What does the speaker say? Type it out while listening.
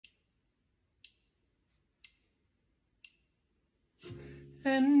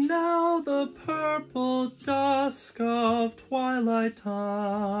And now the purple dusk of twilight times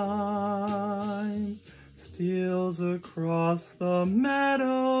steals across the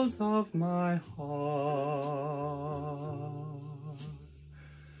meadows of my heart.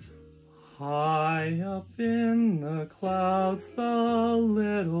 High up in the clouds the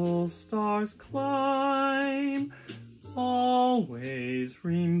little stars climb, always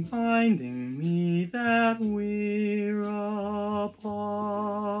reminding me that we're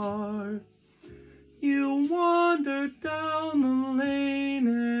apart. You wandered down the lane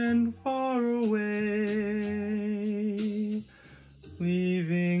and far away,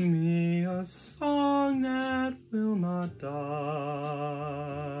 leaving me a song that will not die.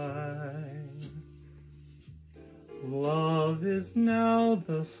 Love is now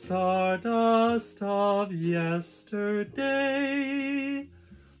the stardust of yesterday,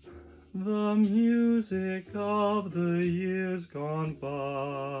 the music of the years gone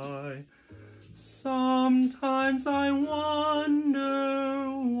by. Sometimes I wonder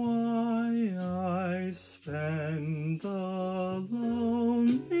why I spend the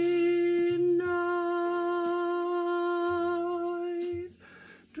lonely nights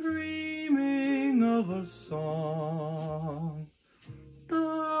dreaming of a song.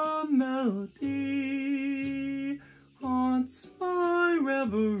 The melody haunts my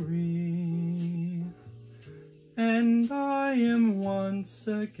reverie, and I am once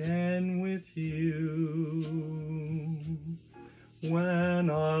again with you. When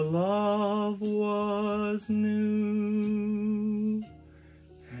our love was new,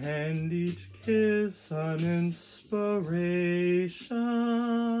 and each kiss an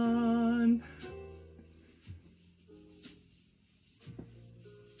inspiration.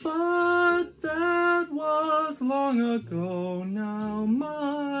 But that was long ago. Now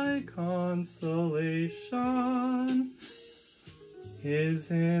my consolation is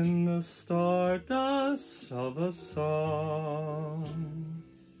in the stardust of a song.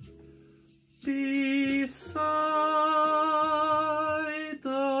 Beside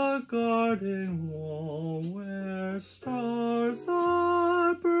the garden wall where stars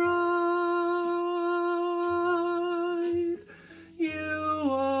are bright, you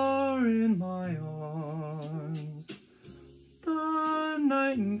are in my arms. The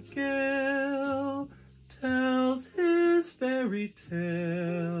nightingale tells his fairy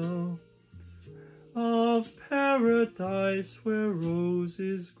tale of paradise where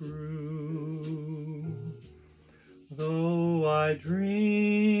roses grew. Though I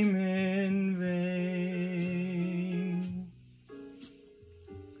dream in vain,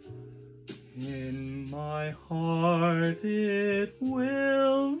 in my heart it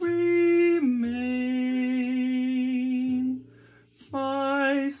will remain,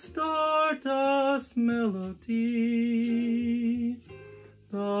 my stardust melody,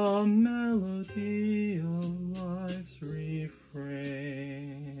 the melody of life's refrain.